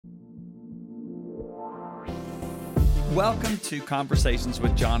Welcome to Conversations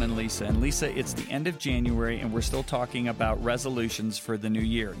with John and Lisa. And Lisa, it's the end of January, and we're still talking about resolutions for the new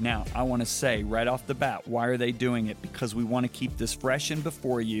year. Now, I want to say right off the bat, why are they doing it? Because we want to keep this fresh and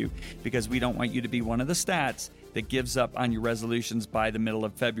before you, because we don't want you to be one of the stats that gives up on your resolutions by the middle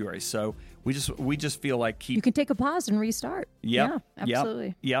of February. So we just feel like you can take a pause and restart. Yep, yeah,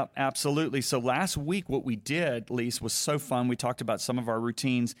 absolutely. Yep, absolutely. So last week, what we did, Lisa, was so fun. We talked about some of our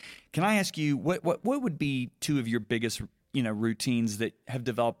routines. Can I ask you what would be two of your biggest routines that have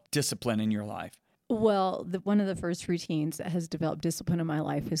developed discipline in your life? Well, one of the first routines that has developed discipline in my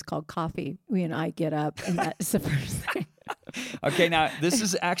life is called coffee. I get up, and that's the first thing. Okay, now this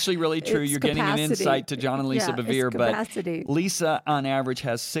is actually really true. It's You're capacity. getting an insight to John and Lisa Bevere, it's but capacity. Lisa, on average,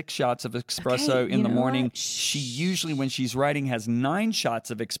 has 6 shots of espresso in the morning. What? She usually, when she's writing, has 9 shots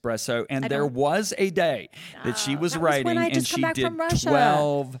of espresso, and there was a day that she was writing, and she did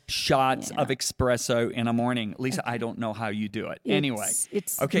 12 shots of espresso in a morning. Lisa, I don't know how you do it. Anyway, okay,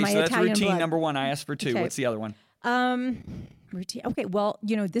 so that's Italian routine blood. number 1. I asked for 2. Okay. What's the other one? Routine. Okay, well,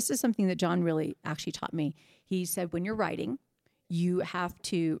 this is something that John really actually taught me. He said, when you're writing, you have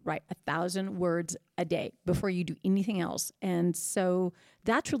to write 1,000 words a day before you do anything else. And so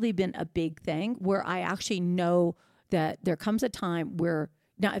that's really been a big thing where I actually know that there comes a time where,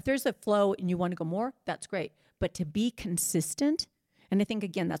 now if there's a flow and you want to go more, that's great. But to be consistent, and I think,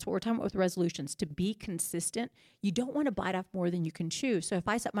 again, that's what we're talking about with resolutions. To be consistent, you don't want to bite off more than you can chew. So if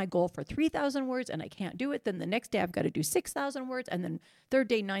I set my goal for 3,000 words and I can't do it, then the next day I've got to do 6,000 words, and then third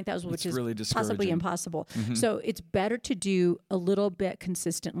day 9,000, which is really possibly impossible. Mm-hmm. So it's better to do a little bit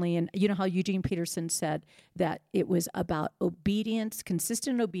consistently. And you know how Eugene Peterson said that it was about obedience,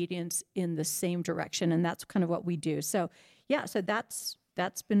 consistent obedience in the same direction, and that's kind of what we do. So yeah, so that's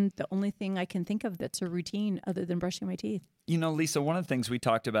been the only thing I can think of that's a routine other than brushing my teeth. Lisa, one of the things we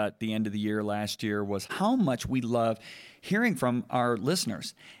talked about at the end of the year last year was how much we love hearing from our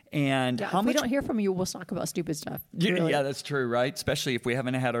listeners. And how if much we don't hear from you, we'll talk about stupid stuff. Really. Yeah, that's true, right? Especially if we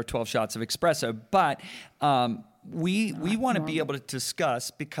haven't had our 12 shots of espresso. But we want to be able to discuss,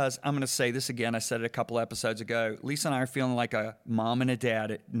 because I'm going to say this again. I said it a couple episodes ago. Lisa and I are feeling like a mom and a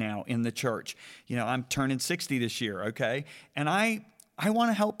dad now in the church. I'm turning 60 this year, okay? And I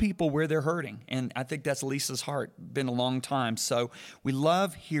want to help people where they're hurting. And I think that's Lisa's heart. Been a long time. So we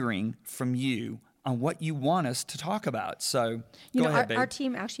love hearing from you on what you want us to talk about. So go ahead, babe. Our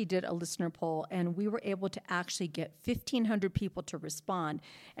team actually did a listener poll, and we were able to actually get 1,500 people to respond.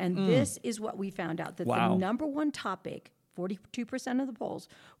 And this is what we found out, that the number one topic, 42% of the polls,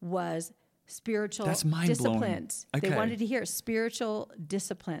 was spiritual disciplines. Okay. They wanted to hear spiritual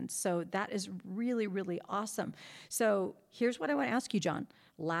disciplines. So that is really, really awesome. So here's what I want to ask you, John.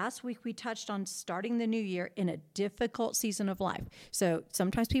 Last week, we touched on starting the new year in a difficult season of life. So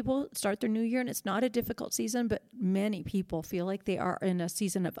sometimes people start their new year and it's not a difficult season, but many people feel like they are in a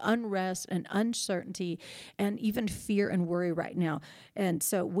season of unrest and uncertainty and even fear and worry right now. And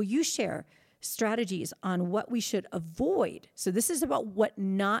so will you share strategies on what we should avoid? So this is about what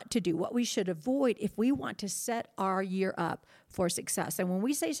not to do, what we should avoid if we want to set our year up for success. And when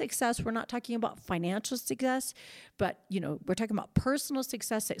we say success, we're not talking about financial success, but we're talking about personal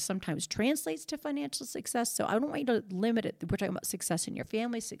success that sometimes translates to financial success. So I don't want you to limit it. We're talking about success in your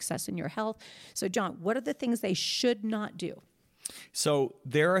family, success in your health. So John, what are the things they should not do? So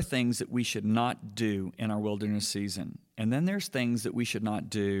there are things that we should not do in our wilderness season. And then there's things that we should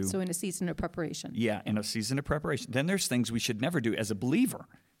not do. So in a season of preparation. Yeah, in a season of preparation. Then there's things we should never do as a believer,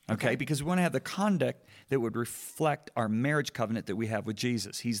 okay? Because we want to have the conduct that would reflect our marriage covenant that we have with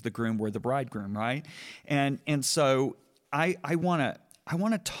Jesus. He's the groom, we're the bridegroom, right? And so I want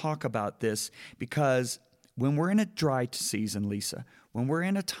to talk about this because when we're in a dry season, Lisa, when we're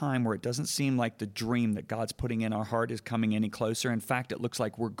in a time where it doesn't seem like the dream that God's putting in our heart is coming any closer, in fact, it looks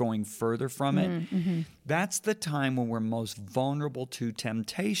like we're going further from it, that's the time when we're most vulnerable to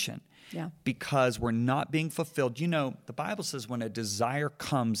temptation. Yeah. Because we're not being fulfilled. The Bible says when a desire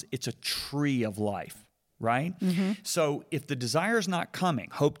comes, it's a tree of life, right? Mm-hmm. So if the desire is not coming,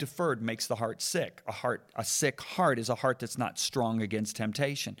 hope deferred makes the heart sick. A sick heart is a heart that's not strong against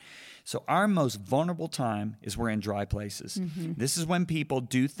temptation. So our most vulnerable time is we're in dry places. Mm-hmm. This is when people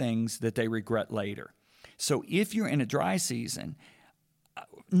do things that they regret later. So if you're in a dry season,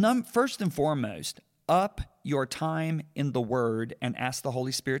 first and foremost, up your time in the Word and ask the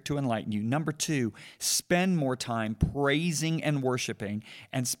Holy Spirit to enlighten you. Number 2, spend more time praising and worshiping,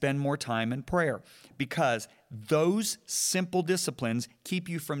 and spend more time in prayer, because those simple disciplines keep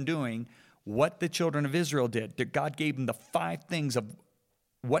you from doing what the children of Israel did. That God gave them the 5 things of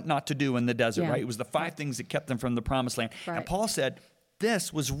what not to do in the desert, right? It was the 5 things that kept them from the promised land. Right. And Paul said,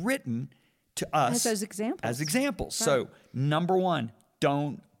 this was written to us as examples. As examples. Right. So, number one,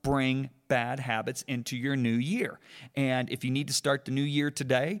 don't bring bad habits into your new year. And if you need to start the new year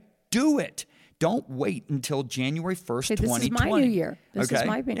today, do it. Don't wait until January 1st, Say, 2020. This is my new year. This is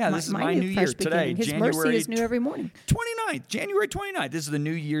my this is my new year today. His January mercy is new every morning. 29th, January 29th. This is the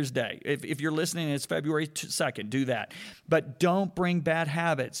New Year's Day. If you're listening and it's February 2nd, do that. But don't bring bad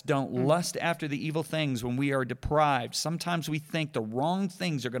habits. Don't lust after the evil things when we are deprived. Sometimes we think the wrong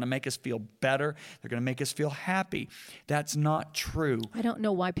things are going to make us feel better. They're going to make us feel happy. That's not true. I don't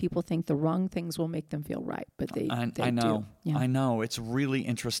know why people think the wrong things will make them feel right, but they I know. do. Yeah. I know. It's really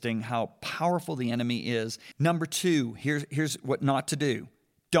interesting how powerful the enemy is. Number two, here's what not to do.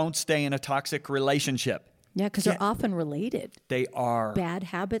 Don't stay in a toxic relationship. Yeah, because they're often related. They are. Bad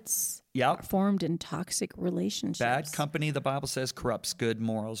habits Yep. are formed in toxic relationships. Bad company, the Bible says, corrupts good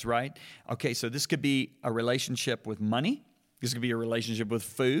morals, right? Okay, so this could be a relationship with money. This could be a relationship with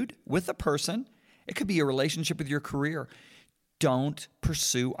food, with a person. It could be a relationship with your career. Don't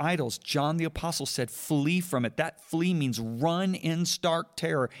pursue idols. John the Apostle said, flee from it. That flee means run in stark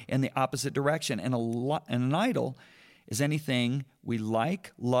terror in the opposite direction. And an idol is anything we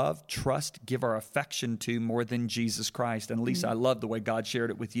like, love, trust, give our affection to more than Jesus Christ. And Lisa, I love the way God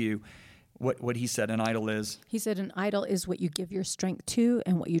shared it with you, what he said an idol is. He said an idol is what you give your strength to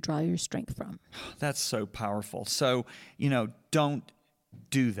and what you draw your strength from. That's so powerful. So, don't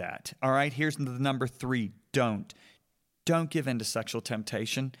do that. All right, here's the number three. Don't give in to sexual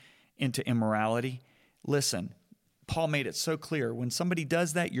temptation, into immorality. Listen, Paul made it so clear. When somebody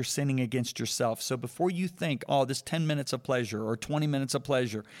does that, you're sinning against yourself. So before you think, this 10 minutes of pleasure or 20 minutes of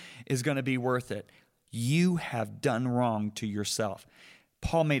pleasure is going to be worth it, you have done wrong to yourself.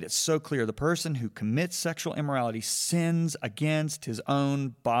 Paul made it so clear. The person who commits sexual immorality sins against his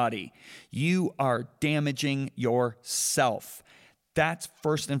own body. You are damaging yourself. That's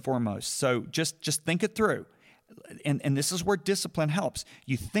first and foremost. So just think it through. And this is where discipline helps.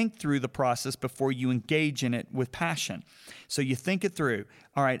 You think through the process before you engage in it with passion. So you think it through.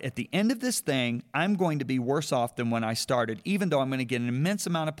 All right, at the end of this thing, I'm going to be worse off than when I started, even though I'm going to get an immense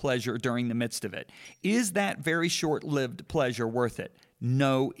amount of pleasure during the midst of it. Is that very short-lived pleasure worth it?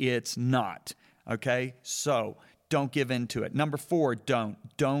 No, it's not. Okay, so don't give in to it. Number four,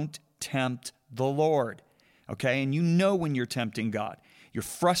 don't tempt the Lord. Okay, and when you're tempting God. You're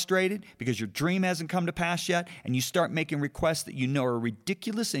frustrated because your dream hasn't come to pass yet, and you start making requests that are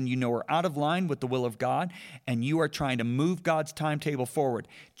ridiculous and are out of line with the will of God, and you are trying to move God's timetable forward.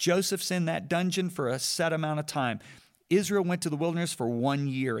 Joseph's in that dungeon for a set amount of time. Israel went to the wilderness for 1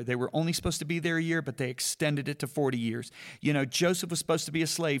 year. They were only supposed to be there a year, but they extended it to 40 years. Joseph was supposed to be a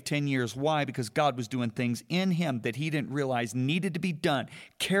slave 10 years. Why? Because God was doing things in him that he didn't realize needed to be done,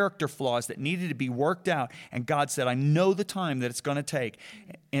 character flaws that needed to be worked out. And God said, I know the time that it's going to take.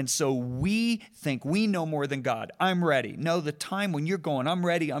 And so we think we know more than God. I'm ready. No, the time when you're going, I'm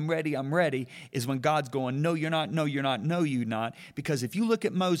ready, is when God's going, no, you're not, no, you're not, no, you're not. Because if you look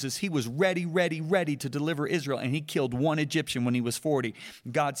at Moses, he was ready to deliver Israel, and he killed one Egyptian when he was 40.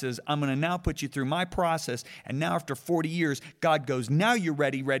 God says, I'm going to now put you through my process. And now after 40 years, God goes, now you're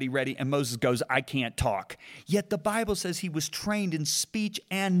ready. And Moses goes, I can't talk. Yet the Bible says he was trained in speech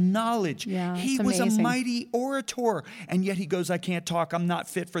and knowledge. Yeah, he was a mighty orator. And yet he goes, I can't talk. I'm not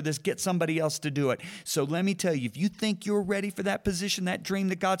fit for this. Get somebody else to do it. So let me tell you, if you think you're ready for that position, that dream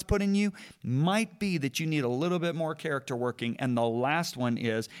that God's put in you, might be that you need a little bit more character working. And the last one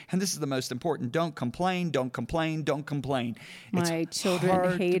is, and this is the most important, don't complain. My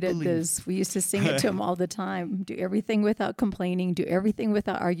children hated this. We used to sing it to them all the time. Do everything without complaining. Do everything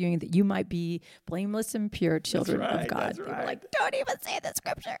without arguing, that you might be blameless and pure children of God. People are like, don't even say the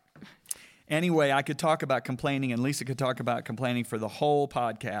scripture. Anyway, I could talk about complaining, and Lisa could talk about complaining for the whole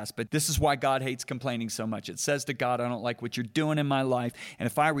podcast, but this is why God hates complaining so much. It says to God, I don't like what you're doing in my life, and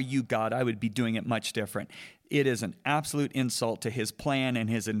if I were you, God, I would be doing it much different. It is an absolute insult to his plan and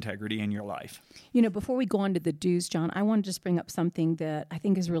his integrity in your life. Before we go on to the do's, John, I want to just bring up something that I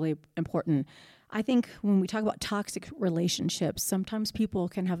think is really important. I think when we talk about toxic relationships, sometimes people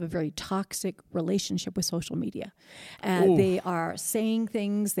can have a very toxic relationship with social media. They are saying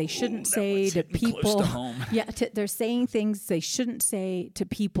things they shouldn't say to people. Close to home. Yeah, they're saying things they shouldn't say to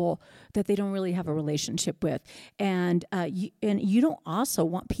people that they don't really have a relationship with. And you don't also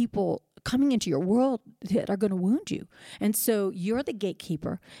want people coming into your world that are going to wound you. And so you're the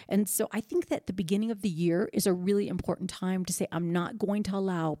gatekeeper. And so I think that the beginning of the year is a really important time to say, I'm not going to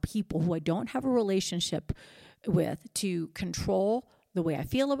allow people who I don't have a relationship with to control the way I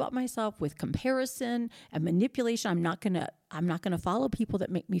feel about myself with comparison and manipulation. I'm not going to follow people that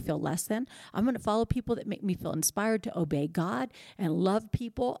make me feel less than. I'm going to follow people that make me feel inspired to obey God and love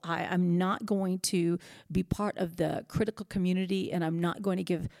people. I'm not going to be part of the critical community, and I'm not going to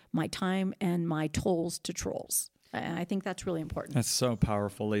give my time and my tolls to trolls. And I think that's really important. That's so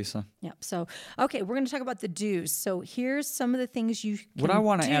powerful, Lisa. Yep. So, okay, we're going to talk about the do's. So here's some of the things you can What I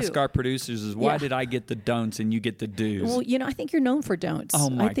want to do. ask our producers is, why did I get the don'ts and you get the do's? Well, I think you're known for don'ts. Oh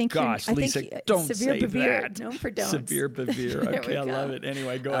my I think gosh, Lisa, don't severe say bevere, that. known for don'ts. Severe bevere. Okay, I love it.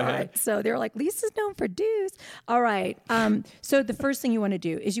 Anyway, go ahead. All right. So they're like, Lisa's known for do's. All right. So the first thing you want to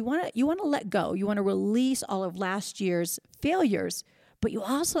do is you want to let go. You want to release all of last year's failures. But you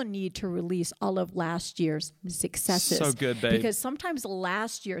also need to release all of last year's successes. So good, babe. Because sometimes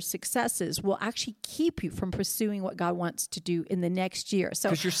last year's successes will actually keep you from pursuing what God wants to do in the next year.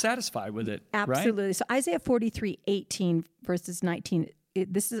 So because you're satisfied with it, absolutely. right? So Isaiah 43:18 verses 19.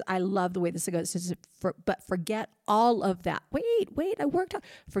 I love the way this goes. It says, but forget all of that. Wait, I worked out.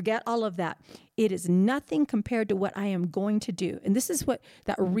 Forget all of that. It is nothing compared to what I am going to do. And this is what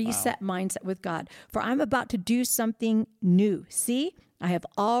that reset mindset with God. For I'm about to do something new. See? I have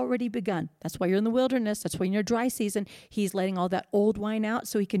already begun. That's why you're in the wilderness. That's why you're in your dry season. He's letting all that old wine out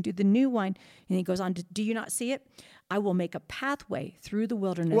so he can do the new wine. And he goes on to, do you not see it? I will make a pathway through the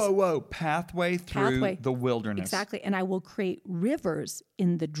wilderness. Whoa. Pathway through the wilderness. Exactly. And I will create rivers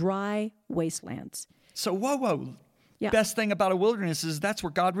in the dry wastelands. So, whoa. Yeah. Best thing about a wilderness is that's where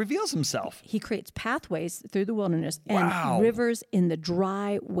God reveals himself. He creates pathways through the wilderness and rivers in the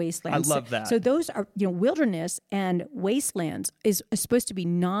dry wastelands. I love that. So those are, wilderness and wastelands is supposed to be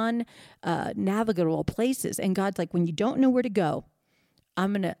non-navigable places. And God's like, when you don't know where to go,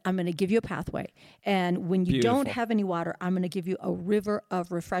 I'm gonna give you a pathway. And when you don't have any water, I'm gonna give you a river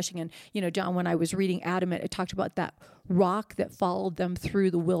of refreshing. And John, when I was reading Adam, it talked about that rock that followed them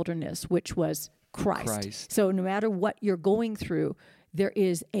through the wilderness, which was Christ. So no matter what you're going through, there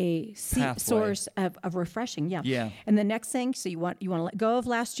is a source of refreshing. Yeah. And the next thing, so you want to let go of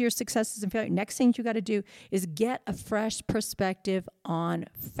last year's successes and failures. Next thing you got to do is get a fresh perspective on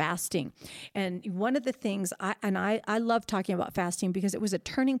fasting. And one of the things I love talking about fasting because it was a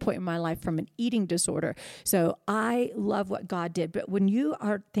turning point in my life from an eating disorder. So I love what God did. But when you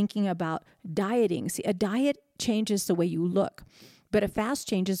are thinking about dieting, see, a diet changes the way you look. But a fast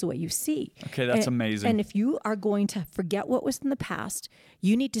changes the way you see. Okay, that's amazing. And if you are going to forget what was in the past,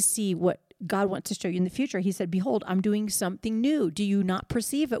 you need to see what God wants to show you in the future. He said, behold, I'm doing something new. Do you not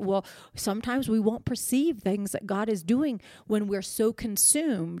perceive it? Well, sometimes we won't perceive things that God is doing when we're so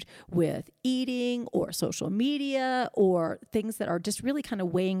consumed with eating or social media or things that are just really kind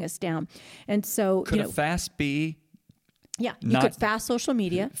of weighing us down. And so, could a fast be? Yeah, you could fast social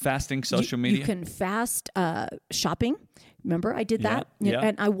media. Fasting social media? You can fast shopping. Remember, I did that, yeah.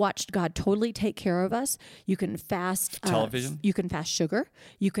 And I watched God totally take care of us. You can fast television. You can fast sugar.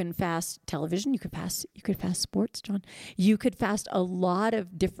 You can fast television. You could fast sports, John. You could fast a lot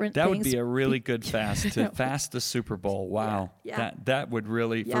of different things. That would be a really good fast to fast the Super Bowl. Wow, that would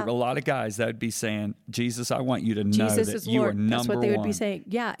really for a lot of guys that would be saying, Jesus, I want you to know Jesus that is you Lord. are number one. That's what they would be saying.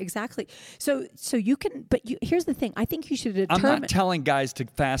 Yeah, exactly. So you can, but here's the thing. I think you should determine. I'm not telling guys to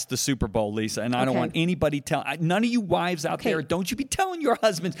fast the Super Bowl, Lisa, and I don't want anybody telling. None of you wives out there, don't you be telling your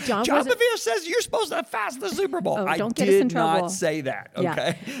husbands. John Bevere says you're supposed to fast the Super Bowl. Oh, I get us in did trouble. not say that.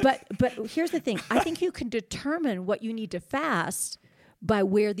 Okay, but here's the thing. I think you can determine what you need to fast by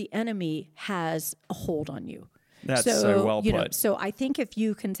where the enemy has a hold on you. That's so well put. So I think if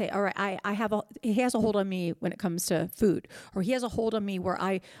you can say, all right, he has a hold on me when it comes to food, or he has a hold on me where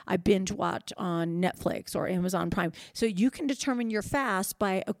I binge watch on Netflix or Amazon Prime. So you can determine your fast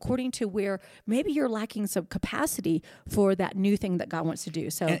by according to where maybe you're lacking some capacity for that new thing that God wants to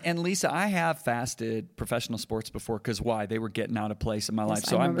do. So and Lisa, I have fasted professional sports before because why? They were getting out of place in my life.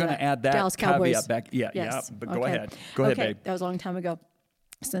 So I'm going to add that Dallas caveat Cowboys. back. Yeah. But go ahead. Go ahead, babe. That was a long time ago.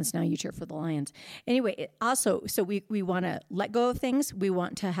 Since now you cheer for the Lions. Anyway, so we want to let go of things. We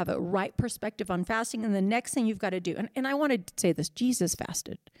want to have a right perspective on fasting. And the next thing you've got to do, and I want to say this, Jesus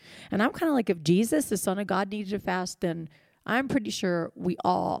fasted. And I'm kind of like, if Jesus, the Son of God, needed to fast, then I'm pretty sure we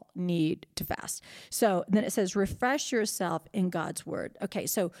all need to fast. So then it says, refresh yourself in God's word. Okay,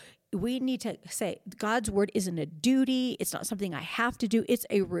 so we need to say God's word isn't a duty. It's not something I have to do. It's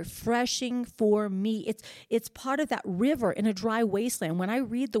a refreshing for me. It's part of that river in a dry wasteland. When I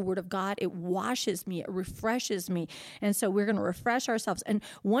read the word of God, it washes me. It refreshes me. And so we're going to refresh ourselves. And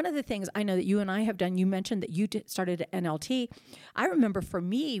one of the things I know that you and I have done, you mentioned that you started at NLT. I remember for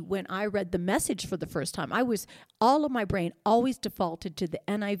me, when I read the Message for the first time, all of my brain always defaulted to the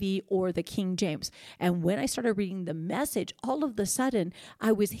NIV or the King James. And when I started reading the Message, all of a sudden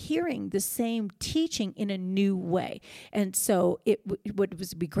I was hearing the same teaching in a new way. And so it would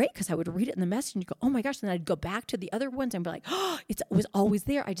be great because I would read it in the Message and you go, oh my gosh. And then I'd go back to the other ones and be like, oh, it was always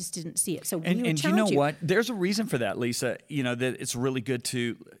there. I just didn't see it. So and you know what? There's a reason for that, Lisa, that it's really good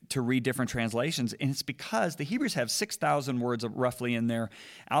to read different translations. And it's because the Hebrews have 6,000 words roughly in their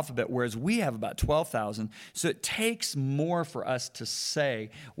alphabet, whereas we have about 12,000. So it takes more for us to say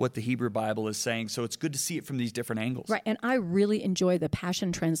what the Hebrew Bible is saying. So it's good to see it from these different angles. Right. And I really enjoy the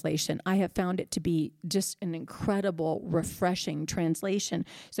Passion Translation. I have found it to be just an incredible, refreshing translation.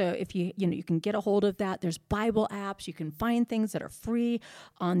 So if you can get a hold of that, there's Bible apps. You can find things that are free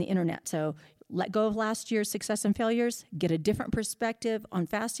on the internet. So let go of last year's success and failures, get a different perspective on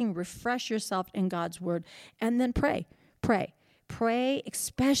fasting, refresh yourself in God's word, and then pray. Pray,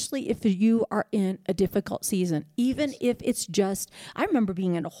 especially if you are in a difficult season, even if it's I remember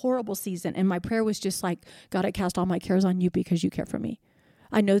being in a horrible season and my prayer was just like, God, I cast all my cares on you because you care for me.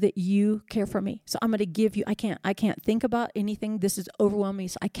 I know that you care for me. So I'm going to give you, I can't think about anything. This is overwhelming.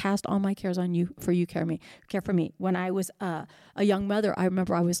 So I cast all my cares on you for you care for me. When I was a young mother, I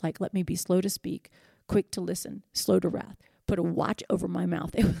remember I was like, let me be slow to speak, quick to listen, slow to wrath. Put a watch over my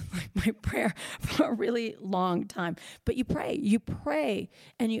mouth. It was like my prayer for a really long time. But you pray,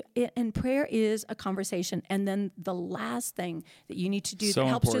 and prayer is a conversation. And then the last thing that you need to do that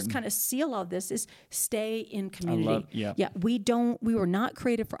helps just kind of seal all this is stay in community. We were not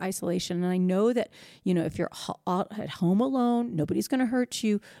created for isolation. And I know that, if you're at home alone, nobody's going to hurt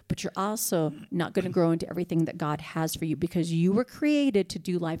you, but you're also not going to grow into everything that God has for you because you were created to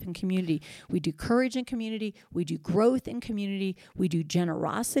do life in community. We do courage in community. We do growth in community. We do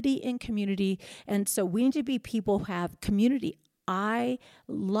generosity in community. And so we need to be people who have community. I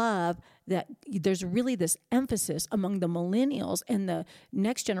love that there's really this emphasis among the millennials and the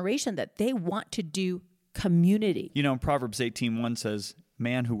next generation that they want to do community. Proverbs 18:1 says,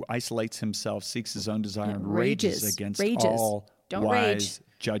 man who isolates himself seeks his own desire and rages against all wise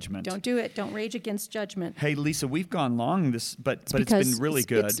judgment. Don't do it. Don't rage against judgment. Hey, Lisa, we've gone long, but it's been really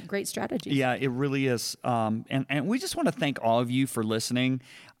good. It's a great strategy. Yeah, it really is. And we just want to thank all of you for listening.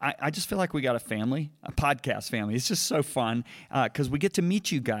 I just feel like we got a podcast family. It's just so fun because we get to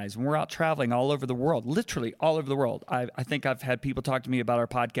meet you guys when we're out traveling all over the world, literally all over the world. I think I've had people talk to me about our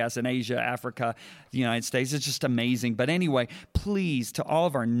podcast in Asia, Africa, the United States. It's just amazing. But anyway, please, to all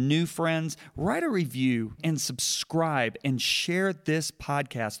of our new friends, write a review and subscribe and share this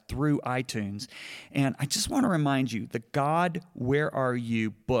podcast through iTunes. And I just want to remind you, the God, Where Are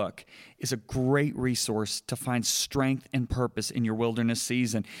You book is a great resource to find strength and purpose in your wilderness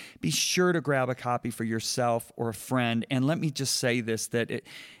season. Be sure to grab a copy for yourself or a friend. And let me just say this, that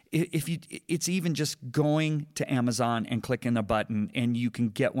it's even just going to Amazon and clicking a button and you can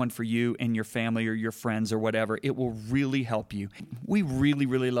get one for you and your family or your friends or whatever. It will really help you. We really,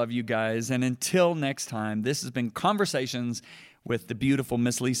 really love you guys. And until next time, this has been Conversations with the beautiful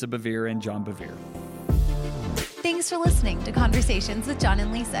Miss Lisa Bevere and John Bevere. Thanks for listening to Conversations with John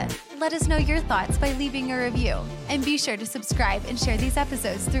and Lisa. Let us know your thoughts by leaving a review. And be sure to subscribe and share these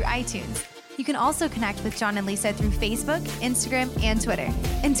episodes through iTunes. You can also connect with John and Lisa through Facebook, Instagram, and Twitter.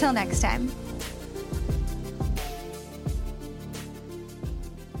 Until next time.